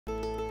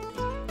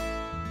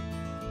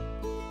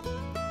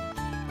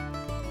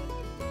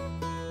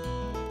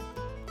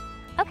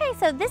Okay,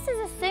 so this is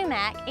a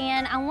sumac,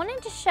 and I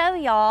wanted to show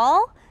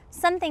y'all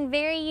something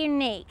very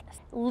unique.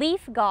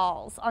 Leaf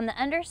galls on the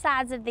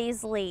undersides of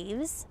these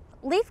leaves.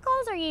 Leaf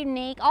galls are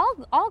unique,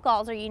 all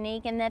galls are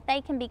unique in that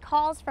they can be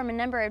caused from a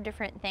number of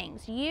different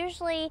things.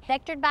 Usually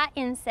vectored by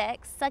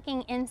insects,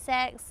 sucking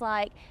insects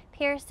like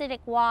parasitic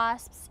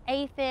wasps,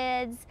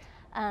 aphids,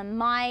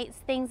 mites,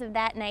 things of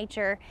that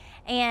nature.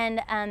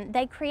 And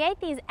they create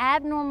these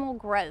abnormal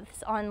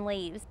growths on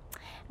leaves.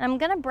 And I'm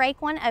gonna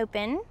break one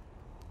open.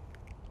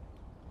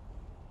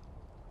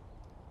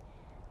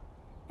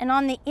 And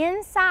on the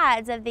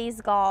insides of these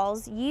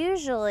galls,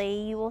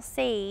 usually you will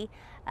see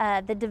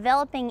the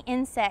developing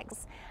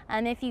insects.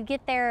 If you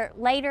get there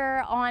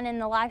later on in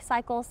the life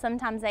cycle,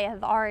 sometimes they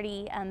have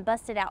already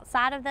busted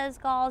outside of those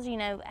galls, you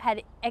know,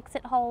 had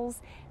exit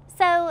holes.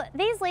 So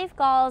these leaf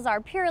galls are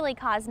purely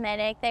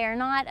cosmetic. They are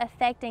not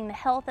affecting the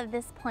health of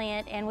this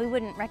plant, and we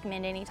wouldn't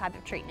recommend any type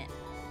of treatment.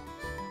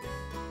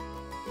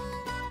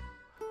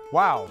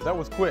 Wow, that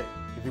was quick.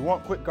 If you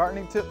want quick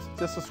gardening tips,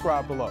 just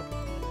subscribe below.